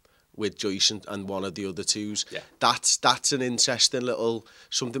 p.m. with Joyce and one of the other twos. Yeah. That's an interesting little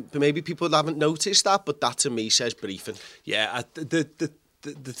something. Maybe people haven't noticed that, but that to me says briefing. Yeah,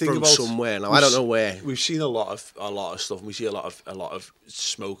 the thing from about somewhere now, I don't know where. We've seen a lot of stuff, and we see a lot of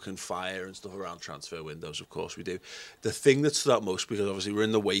smoke and fire and stuff around transfer windows. Of course, we do. The thing that stood out most, because obviously we're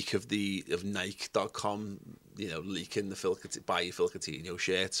in the wake of Nike.com, leaking the buy your Phil Coutinho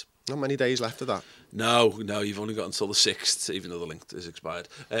shirt. Not many days left of that. No, you've only got until the 6th, even though the link is expired.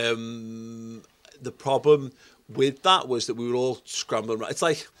 The problem with that was that we were all scrambling. It's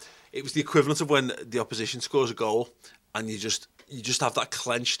like it was the equivalent of when the opposition scores a goal and you just have that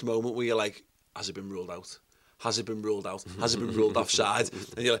clenched moment where you're like, has it been ruled out? Has it been ruled out? Has it been ruled offside?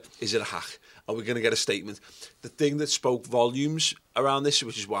 And you're like, is it a hack? Are we going to get a statement? The thing that spoke volumes around this,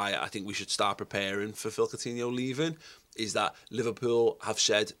 which is why I think we should start preparing for Phil Coutinho leaving, is that Liverpool have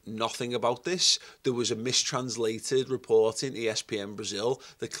said nothing about this. There was a mistranslated report in ESPN Brazil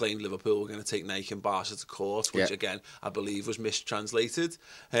that claimed Liverpool were going to take Nike and Barca to court, which again, I believe was mistranslated.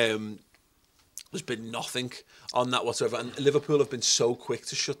 There's been nothing on that whatsoever. And Liverpool have been so quick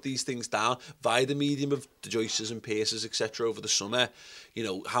to shut these things down via the medium of the Joyces and Pierces, etc. over the summer.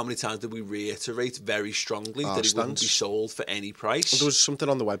 How many times did we reiterate very strongly that it wouldn't be sold for any price? Well, there was something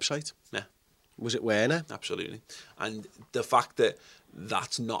on the website. Yeah. Was it Werner? Absolutely. And the fact that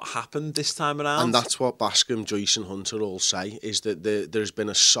that's not happened this time around. And that's what Bascom, Joyce and Hunter all say, is that there's been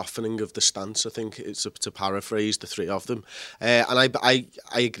a softening of the stance, I think, it's to paraphrase the 3 of them. And I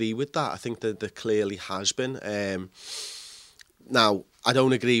agree with that. I think that there clearly has been. Now, I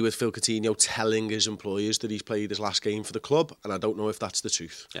don't agree with Phil Coutinho telling his employers that he's played his last game for the club, and I don't know if that's the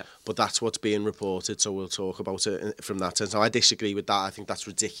truth. Yeah. But that's what's being reported, so we'll talk about it from that sense. Now, I disagree with that. I think that's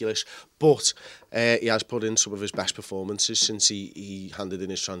ridiculous. But he has put in some of his best performances since he handed in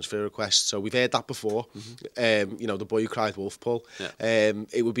his transfer request. So we've heard that before. You know, the boy who cried wolf, Paul. Yeah.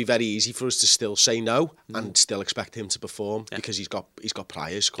 It would be very easy for us to still say no and still expect him to perform because he's got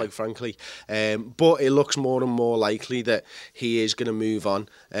priors, quite frankly. But it looks more and more likely that he is going to move on.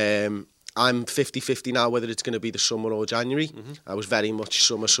 I'm 50-50 now whether it's going to be the summer or January. I was very much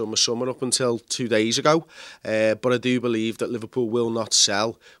summer up until 2 days ago. But I do believe that Liverpool will not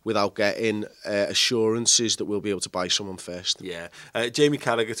sell without getting assurances that we'll be able to buy someone first. Yeah. Jamie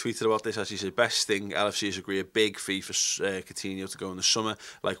Carragher tweeted about this as he said, best thing, LFCs agree a big fee for Coutinho to go in the summer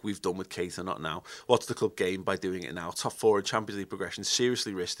like we've done with Keita, not now. What's the club gain by doing it now? Top four in Champions League progression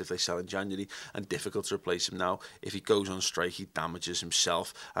seriously risked if they sell in January and difficult to replace him now. If he goes on strike, he damages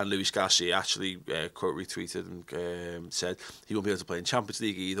himself. And Luis Garcia actually quote retweeted and said he won't be able to play in Champions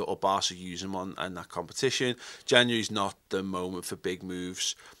League either, or Barca use him on that competition. January's not the moment for big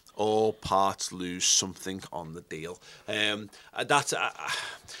moves. All parts lose something on the deal. That's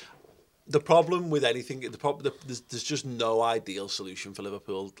the problem with anything. There's just no ideal solution for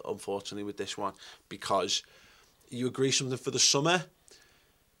Liverpool, unfortunately, with this one, because you agree something for the summer,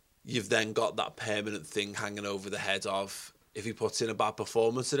 you've then got that permanent thing hanging over the head of, if he puts in a bad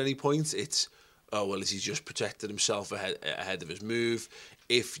performance at any point, it's, oh, well, has he just protected himself ahead of his move?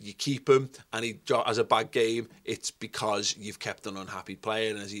 If you keep him and he has a bad game, it's because you've kept an unhappy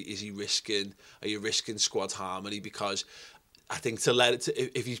player, and are you risking squad harmony? Because I think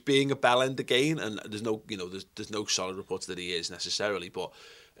if he's being a bell end again, and there's no solid reports that he is necessarily, but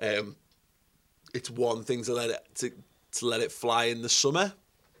it's one thing to let it fly in the summer.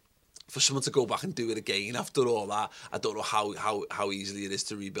 For someone to go back and do it again after all that, I don't know how easily it is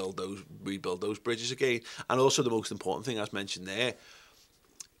to rebuild those bridges again. And also the most important thing, as mentioned there,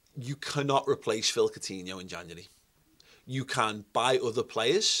 you cannot replace Phil Coutinho in January. You can buy other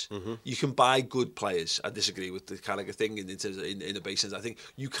players. You can buy good players. I disagree with the Carragher thing in a base sense. I think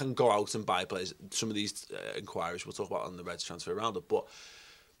you can go out and buy players. Some of these inquiries we'll talk about on the Reds transfer roundup, but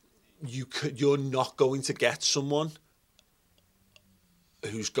you're not going to get someone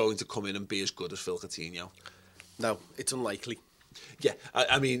who's going to come in and be as good as Phil Coutinho. No, it's unlikely. Yeah,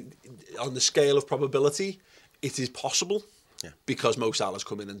 I mean, on the scale of probability, it is possible because Mo Salah's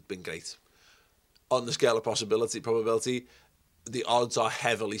come in and been great. On the scale of probability, the odds are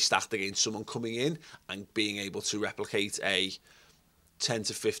heavily stacked against someone coming in and being able to replicate a 10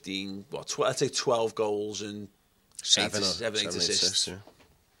 to 15, I'd say 12 goals and 8 assists. Yeah.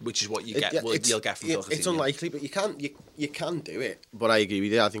 Which is what you'll get from Phil Coutinho. It's unlikely, but you can do it. But I agree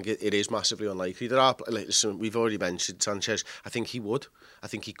with you. I think it is massively unlikely. Listen, we've already mentioned Sanchez. I think he would. I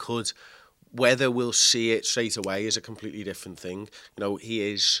think he could. Whether we'll see it straight away is a completely different thing. You know,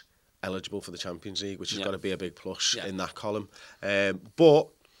 he is eligible for the Champions League, which has got to be a big plus in that column. But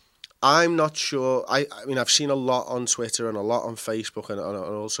I'm not sure. I mean, I've seen a lot on Twitter and a lot on Facebook and on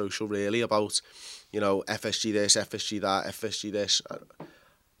all social really about, you know, FSG this, FSG that, FSG this.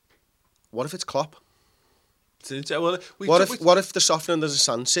 What if it's Klopp? What if the softening of the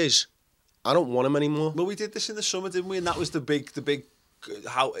stance is, I don't want him anymore? Well, we did this in the summer, didn't we? And that was the big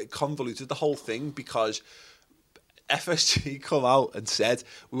how it convoluted the whole thing, because FSG come out and said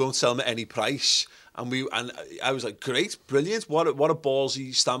we won't sell him at any price, and I was like, great, brilliant, what a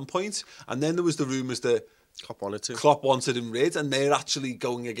ballsy standpoint. And then there was the rumours that Klopp wanted him rid, and they're actually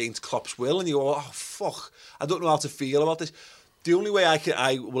going against Klopp's will, and you go, oh fuck, I don't know how to feel about this. The only way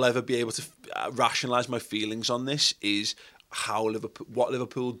I will ever be able to rationalise my feelings on this is what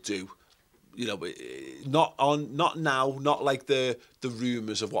Liverpool do. You know, not now, not like the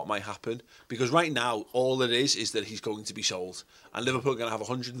rumours of what might happen. Because right now, all it is that he's going to be sold, and Liverpool are going to have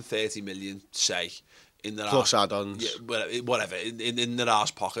 130 million, say, in their plus add-ons, whatever, in their arse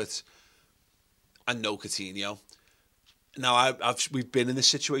pocket, and no Coutinho. Now we've been in this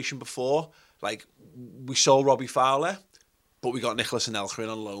situation before. Like, we sold Robbie Fowler, but we got Nicolas Anelka in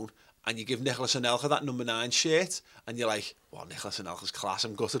on loan, and you give Nicolas Anelka that number 9 shirt, and you're like, wow, Nicolas Anelka's class.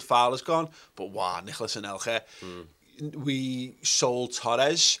 I'm gutted Fowler's gone, but wow, Nicolas Anelka. We sold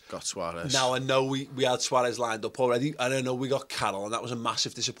Torres. Got Suarez. Now I know we had Suarez lined up already, and I know we got Carroll, and that was a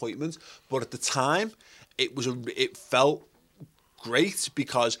massive disappointment. But at the time, it felt great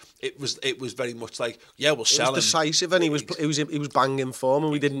because it was very much like, yeah, we'll sell him. It was decisive, and he was banging form,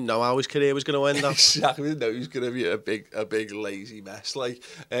 and we didn't know how his career was going to end up. Exactly, we didn't know he was going to be a big lazy mess. Like,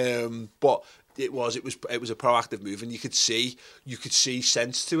 but it was a proactive move, and you could see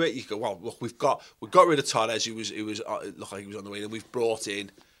sense to it. You go, well, look, we got rid of Torres, who was looked like he was on the way, and we've brought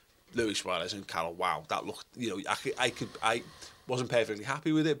in Luis Suarez and Carroll. Wow, that looked, I wasn't perfectly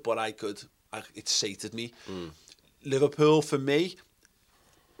happy with it, but it sated me. Liverpool, for me,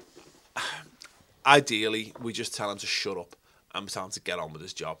 ideally, we just tell him to shut up and tell him to get on with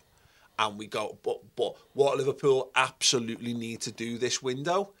his job. And we go, but what Liverpool absolutely need to do this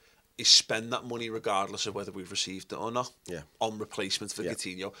window is spend that money regardless of whether we've received it or not on replacements for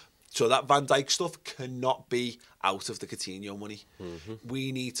Coutinho. So that Van Dijk stuff cannot be out of the Coutinho money.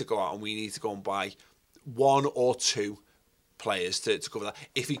 We need to go out and we need to go and buy 1 or 2 players to cover that.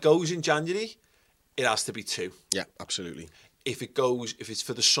 If he goes in January, it has to be 2. Yeah, absolutely. If it's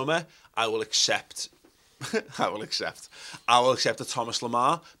for the summer, I will accept a Thomas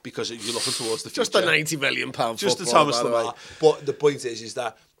Lemar because you're looking towards the future. Just a £90 million just a Thomas Lemar. But the point is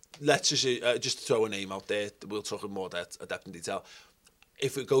that let's just throw a name out there. We'll talk in more depth in detail.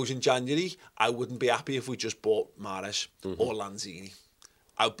 If it goes in January, I wouldn't be happy if we just bought Mahrez or Lanzini.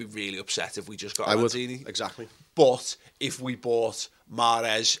 I would be really upset if we just got Lanzini. Exactly. But if we bought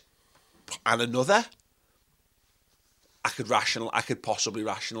Mahrez and another, I could possibly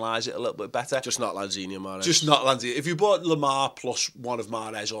rationalise it a little bit better. Just not Lanzini and Mahrez. Just not Lanzini. If you bought Lemar plus one of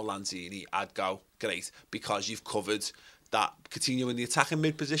Mahrez or Lanzini, I'd go, great, because you've covered that Coutinho in the attacking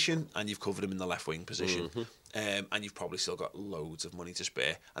mid position and you've covered him in the left wing position. And you've probably still got loads of money to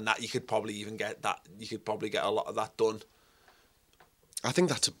spare. And that you could probably even get that. You could probably get a lot of that done. I think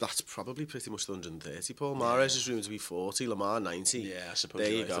that's probably pretty much 130. Paul Mahrez is rumored to be 40, Lemar 90. Yeah, I suppose.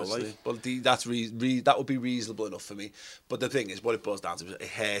 There you go. Well, that would be reasonable enough for me. But the thing is, what it boils down to is it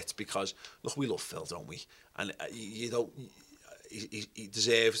hurts because look, we love Phil, don't we? And you don't. He's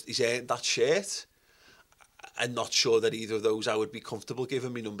earned that shirt. I'm not sure that either of those I would be comfortable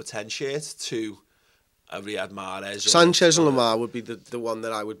giving me number 10 shirt to a Riyad Mahrez. Sanchez and Lemar would be the one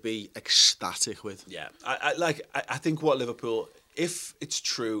that I would be ecstatic with. Yeah, I think what Liverpool, if it's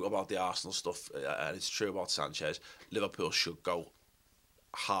true about the Arsenal stuff and it's true about Sanchez, Liverpool should go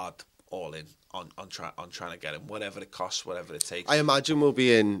hard all in on trying to get him, whatever it costs, whatever it takes. I imagine we'll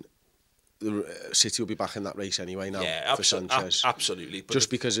be in. City will be back in that race anyway now for Sanchez. Absolutely. But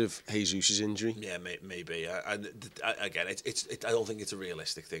just because of Jesus' injury. Yeah, maybe. And again, it's I don't think it's a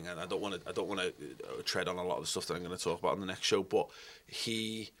realistic thing, and I don't want to tread on a lot of the stuff that I'm going to talk about in the next show. But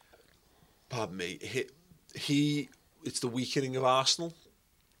it's the weakening of Arsenal,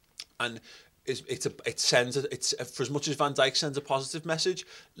 and it's for as much as Van Dijk sends a positive message,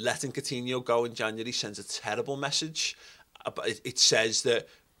 letting Coutinho go in January sends a terrible message. But it says that,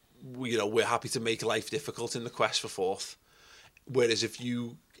 we're happy to make life difficult in the quest for fourth. Whereas if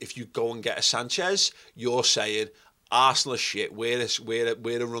you go and get a Sanchez, you're saying Arsenal are shit. We're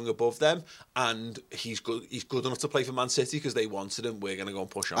a rung above them, and he's good enough to play for Man City because they wanted him. We're going to go and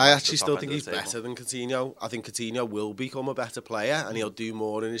push him. I actually still think he's better than Coutinho. I think Coutinho will become a better player, and he'll do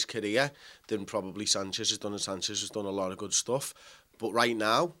more in his career than probably Sanchez has done. And Sanchez has done a lot of good stuff, but right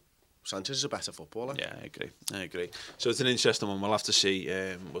now, Sanchez is a better footballer. Yeah, I agree. So it's an interesting one. We'll have to see.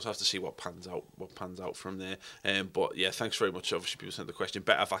 What pans out from there. But yeah, thanks very much. Obviously, people sent the question.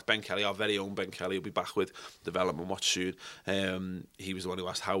 In fact, Ben Kelly, our very own Ben Kelly, will be back with Development Watch soon. He was the one who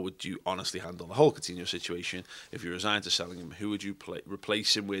asked, how would you honestly handle the whole Coutinho situation if you resigned to selling him? Who would you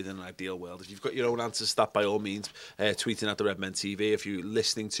replace him with in an ideal world? If you've got your own answers to that, by all means, tweeting at the Redmen TV. If you're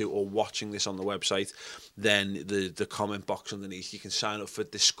listening to or watching this on the website, then the comment box underneath, you can sign up for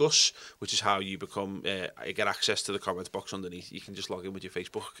Discuss, which is how you become get access to the comments box underneath. You can just log in with your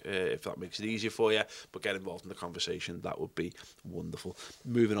Facebook if that makes it easier for you, but get involved in the conversation. That would be wonderful.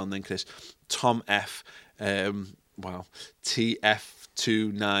 Moving on then, Chris. Tom F.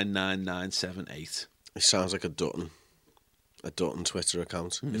 TF299978. It sounds like a Dutton Twitter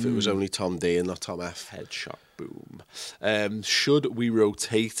account. If it was only Tom D and not Tom F. Headshot, boom. Should we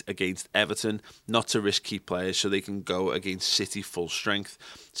rotate against Everton, not to risk key players so they can go against City full strength?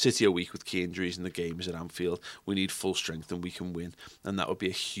 City are weak with key injuries and the game is at Anfield. We need full strength and we can win. And that would be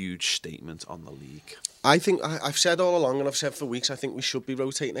a huge statement on the league. I think I've said all along, and I've said for weeks, I think we should be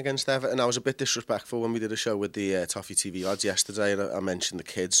rotating against Everton. I was a bit disrespectful when we did a show with the Toffee TV lads yesterday, and I mentioned the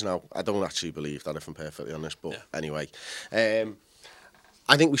kids. Now, I don't actually believe that, if I'm perfectly honest, but anyway. I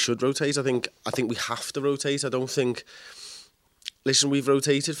think we should rotate. I think we have to rotate. I don't think... Listen, we've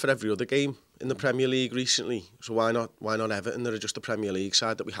rotated for every other game in the Premier League recently, so why not Everton? They're just a Premier League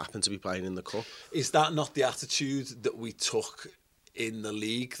side that we happen to be playing in the Cup. Is that not the attitude that we took in the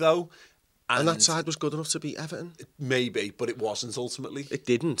league, though. And that side was good enough to beat Everton? Maybe, but it wasn't ultimately. It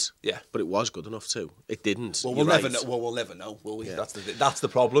didn't. Yeah. But it was good enough too. It didn't. Well, we'll never know. Well, we'll never know, will we? Yeah. That's the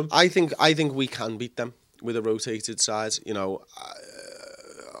problem. I think we can beat them with a rotated side. You know,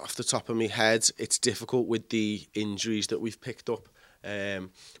 off the top of my head, it's difficult with the injuries that we've picked up.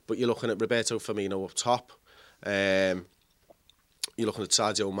 But you're looking at Roberto Firmino up top. You're looking at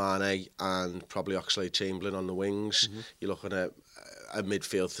Sadio Mane and probably Oxlade-Chamberlain on the wings. Mm-hmm. You're looking at a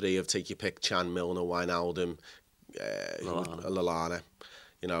midfield three of take your pick, Chan, Milner, Wijnaldum, Lallana.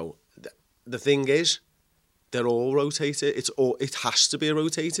 You know, the thing is, they're all rotated. It has to be a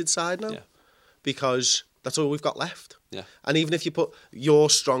rotated side now, because that's all we've got left. Yeah. And even if you put your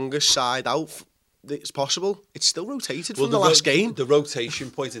strongest side out, it's possible. It's still rotated from the last game. The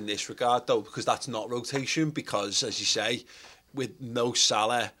rotation point in this regard, though, because that's not rotation, because as you say, with no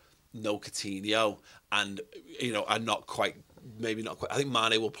Salah, no Coutinho, and and maybe not quite. I think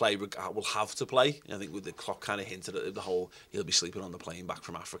Mane will have to play. I think with the clock kind of hinted at the whole, he'll be sleeping on the plane back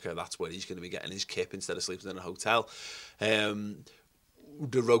from Africa. That's where he's going to be getting his kip instead of sleeping in a hotel.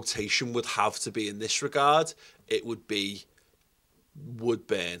 The rotation would have to be in this regard. It would be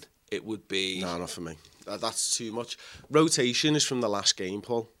Woodburn. It would be... No, not for me. That's too much. Rotation is from the last game,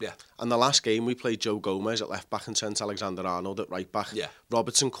 Paul. Yeah. And the last game, we played Joe Gomez at left-back and Trent Alexander-Arnold at right-back. Yeah.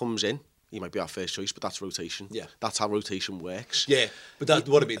 Robertson comes in. He might be our first choice, but that's rotation. Yeah. That's how rotation works. Yeah, but that's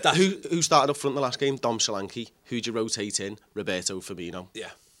what I mean. Who started up front the last game? Dom Solanke. Who'd you rotate in? Roberto Firmino.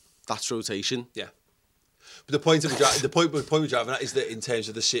 Yeah. That's rotation. Yeah. But the point we're driving at is that in terms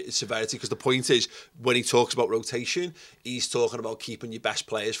of the severity, because the point is, when he talks about rotation, he's talking about keeping your best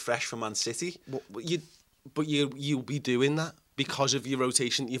players fresh for Man City. But you'll be doing that because of your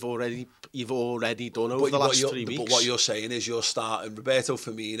rotation you've already done over the last 3 weeks. But what you're saying is you're starting Roberto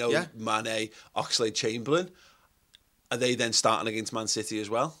Firmino, Mane, Oxlade-Chamberlain. Are they then starting against Man City as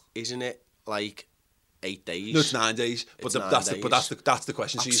well? Isn't it like 8 days? No, it's 9 days. But that's the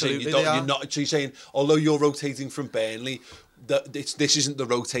question. Absolutely, so you're not. So you're saying, although you're rotating from Burnley, this isn't the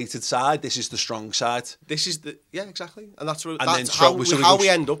rotated side. This is the strong side. This is exactly. And that's how we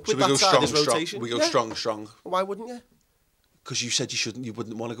end up with that side is rotation. We go strong. Why wouldn't you? Because you said you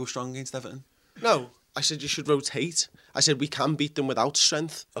wouldn't want to go strong against Everton. No, I said you should rotate. I said we can beat them without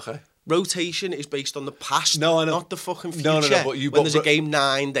strength. Okay. Rotation is based on the past, not the fucking future. No, when there's a game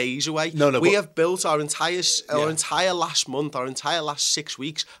 9 days away. We have built our entire last month, our entire last 6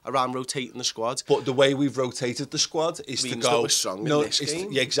 weeks around rotating the squad. But the way we've rotated the squad is to go... that we're strong in this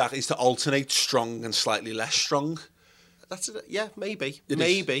game. Yeah, exactly. It's to alternate strong and slightly less strong. That's it. Yeah, maybe.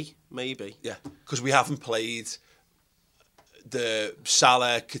 Yeah, because we haven't played the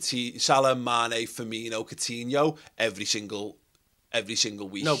Salah, Mane, Firmino, Coutinho every single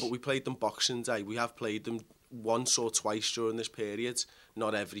week. No, but we played them Boxing Day. We have played them once or twice during this period,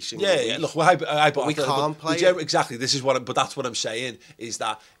 not every single week. Yeah, look, we can't play exactly. This is but that's what I'm saying, is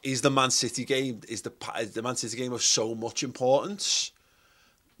that is the Man City game of so much importance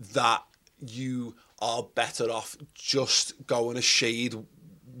that you are better off just going a shade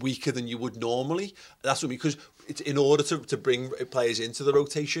weaker than you would normally. That's what I mean, because it's in order to bring players into the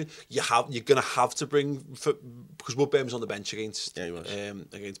rotation, you're going to have to bring, because Woodburn was on the bench against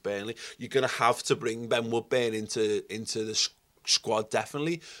Burnley. You're going to have to bring Ben Woodburn into the squad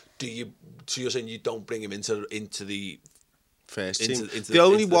definitely. So you're saying you don't bring him into the first team?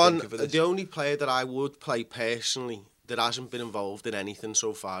 The only player that I would play personally that hasn't been involved in anything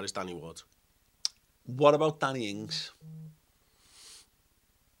so far is Danny Ward. What about Danny Ings?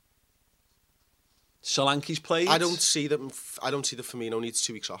 Solanke's played. I don't see that Firmino needs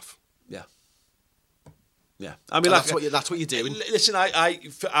 2 weeks off. Yeah. I mean, that's what you're doing. Listen,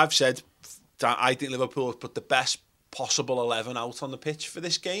 I've said that I think Liverpool have put the best possible 11 out on the pitch for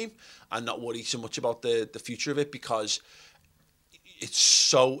this game, and not worry so much about the future of it, because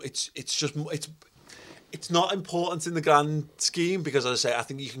it's not important in the grand scheme, because, as I say, I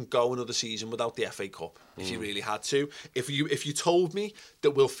think you can go another season without the FA Cup if you really had to. If you told me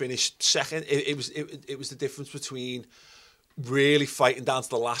that we'll finish second, it was the difference between really fighting down to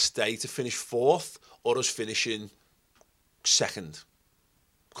the last day to finish fourth, or us finishing second,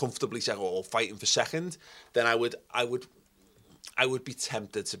 comfortably second, or fighting for second. Then I would be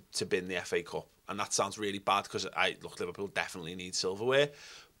tempted to bin the FA Cup, and that sounds really bad, because Liverpool definitely need silverware,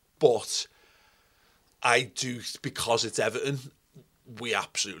 but I do, because it's Everton, we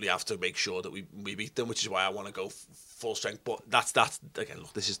absolutely have to make sure that we beat them, which is why I want to go full strength. But that's again,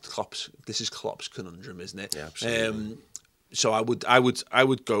 look, this is Klopp's conundrum, isn't it? Yeah, absolutely. So I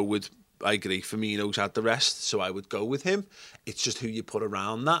would go with, I agree, Firmino's had the rest, so I would go with him. It's just who you put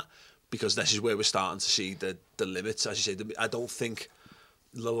around that. because this is where we're starting to see the limits. As you say, I don't think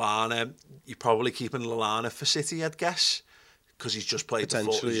Lallana, you're probably keeping Lallana for City, I'd guess, because he's just played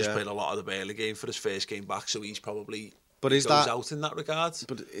played a lot of the Burnley game for his first game back, so he's probably goes out in that regard.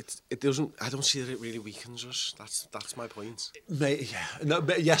 But it doesn't. I don't see that it really weakens us. That's my point.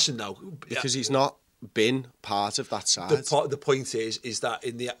 Yes and no, because he's not been part of that side. The point is that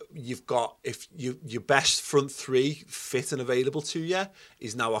you've got, if your best front three fit and available to you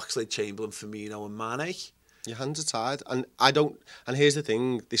is now Oxlade-Chamberlain, Firmino and Mane. Your hands are tied, and here's the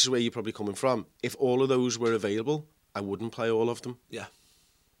thing. This is where you're probably coming from. If all of those were available, I wouldn't play all of them. Yeah.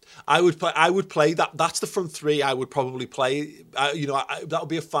 I would play that. That's the front three I would probably play. That would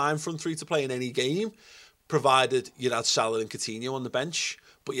be a fine front three to play in any game, provided you had Salah and Coutinho on the bench.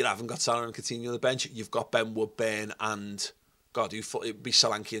 But you haven't got Salah and Coutinho on the bench. You've got Ben Woodburn and it'd be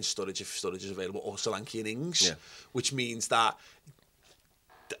Solanke and Sturridge if Sturridge is available, or Solanke and Ings, which means that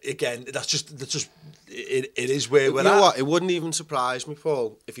again, that's just it is where we're at. You know what? It wouldn't even surprise me,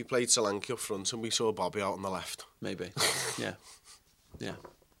 Paul, if he played Solanke up front and we saw Bobby out on the left. Maybe, yeah.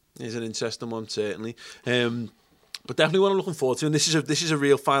 It's an interesting one, certainly. But definitely one I'm looking forward to. And this is a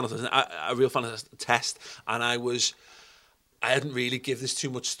real final test. And I hadn't really given this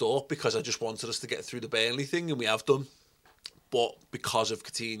too much thought because I just wanted us to get through the Burnley thing, and we have done. But because of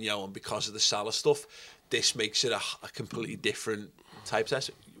Coutinho and because of the Salah stuff, this makes it a completely different type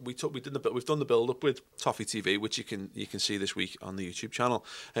test. We've done the build up with Toffee TV, which you can see this week on the YouTube channel.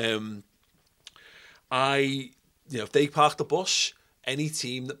 If they park the bus, any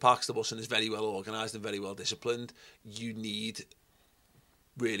team that parks the bus and is very well organised and very well disciplined, you need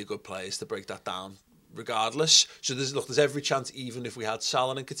really good players to break that down, regardless. So there's every chance, even if we had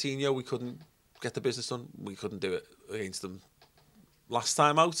Salah and Coutinho, we couldn't get the business done. We couldn't do it against them last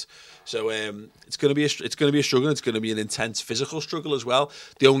time out. So it's going to be a struggle. It's going to be an intense physical struggle as well.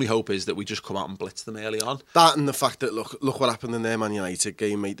 The only hope is that we just come out and blitz them early on. That and the fact that look what happened in their Man United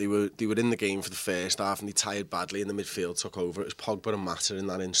game, mate. They were in the game for the first half and they tired badly, and the midfield took over. It was Pogba and Mata in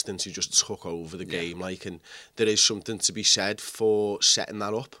that instance who just took over the game. And there is something to be said for setting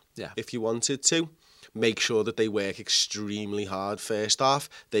that up. Yeah. If you wanted to. Make sure that they work extremely hard first half.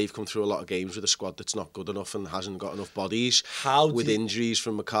 They've come through a lot of games with a squad that's not good enough and hasn't got enough bodies. Injuries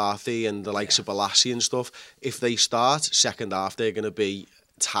from McCarthy and the likes of Balassi and stuff. If they start second half, they're going to be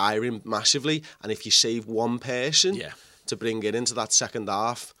tiring massively. And if you save one person to bring it into that second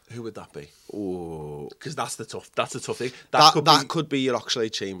half, who would that be? Oh, because that's the tough thing. That could be your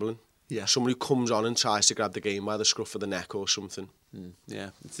Oxlade-Chamberlain. Yeah, somebody who comes on and tries to grab the game by the scruff of the neck or something.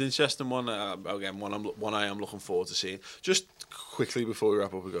 Yeah, it's an interesting one. Again, one I am looking forward to seeing. Just quickly before we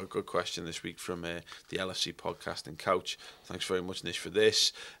wrap up, we got a good question this week from the LFC podcasting couch. Thanks very much, Nish, for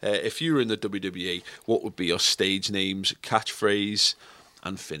this. If you were in the WWE, what would be your stage names, catchphrase,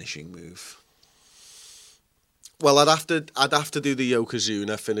 and finishing move? Well, I'd have to do the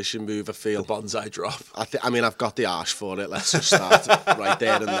Yokozuna finishing move. I feel the bonsai drop. I've got the arse for it. Let's just start right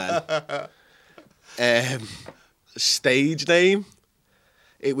there and then. Stage name.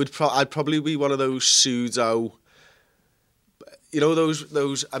 I'd probably be one of those pseudo. You know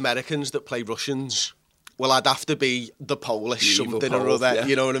those Americans that play Russians. Well, I'd have to be the Polish something or other. Yeah.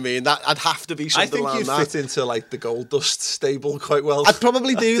 You know what I mean? I'd have to be something like that. I think you'd fit into like the Gold Dust stable quite well. I'd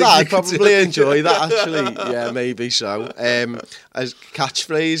probably do that. I'd probably enjoy that actually. Yeah, maybe so. As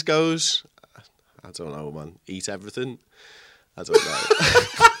catchphrase goes, I don't know, man. Eat everything. I don't know.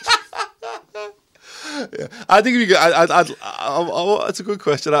 Yeah. I think if you it's a good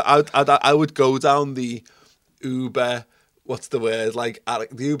question. I would go down the Uber. What's the word? Like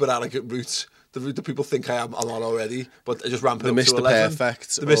the Uber arrogant route. The route that people think I'm on already, but I just ramp it up to 11. The Mr.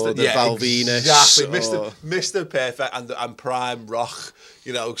 Perfect, the Valvinus. Exactly, Mr. Perfect and Prime Rock,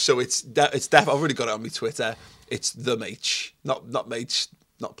 you know, so it's definitely, I've already got it on my Twitter, it's the Mate, not Mate,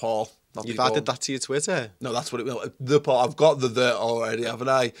 not Paul. You've added that to your Twitter? No, that's what it will. The Paul, I've got the already, haven't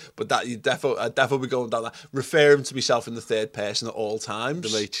I? But that I'd definitely be going down that. Referring to myself in the third person at all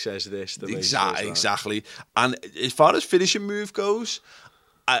times. The Mate says this, the Mate exactly. And as far as finishing move goes,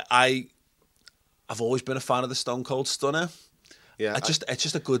 I've always been a fan of the Stone Cold Stunner. Yeah, it's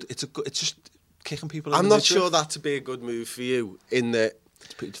just kicking people. I'm not sure that to be a good move for you. In that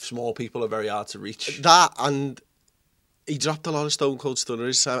small people are very hard to reach. That and he dropped a lot of Stone Cold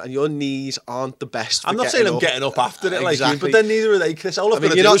Stunners, and your knees aren't the best. I'm not saying I'm getting up after it, like you, but then neither are they, Chris. All I've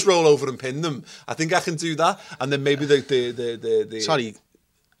got to do is roll over and pin them. I think I can do that, and then maybe the Sorry.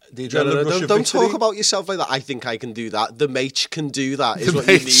 The adrenaline rush of don't victory. talk about yourself like that. I think I can do that. The mate can do that, is what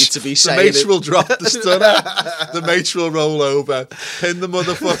you need to be saying. The mates will drop the stunner. The mates will roll over, pin the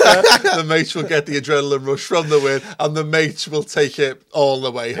motherfucker. The mates will get the adrenaline rush from the win, and the mates will take it all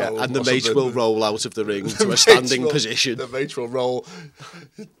the way home. And the mates will roll out of the ring to a standing position. The mates will roll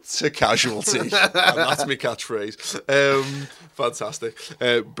to casualty. And that's my catchphrase. Fantastic.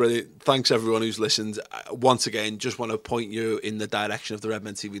 Brilliant. Thanks everyone who's listened. Once again, just want to point you in the direction of the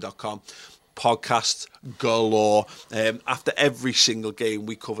redmentv.com. Podcasts galore. After every single game,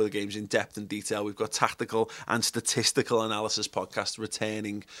 we cover the games in depth and detail. We've got tactical and statistical analysis podcasts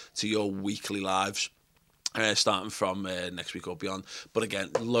returning to your weekly lives. Starting from next week or beyond. But again,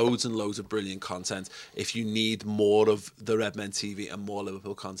 loads and loads of brilliant content. If you need more of the Red Men TV and more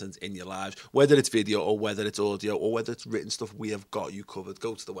Liverpool content in your lives, whether it's video or whether it's audio or whether it's written stuff, we have got you covered.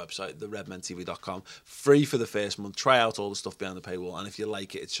 Go to the website, theredmentv.com. Free for the first month. Try out all the stuff behind the paywall. And if you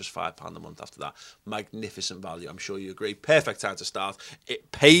like it, it's just £5 a month after that. Magnificent value. I'm sure you agree. Perfect time to start.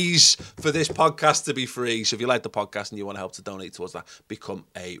 It pays for this podcast to be free. So if you like the podcast and you want to help to donate towards that, become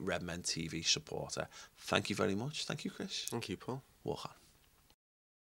a Red Men TV supporter. Thank you very much. Thank you, Chris. Thank you, Paul. Walk on.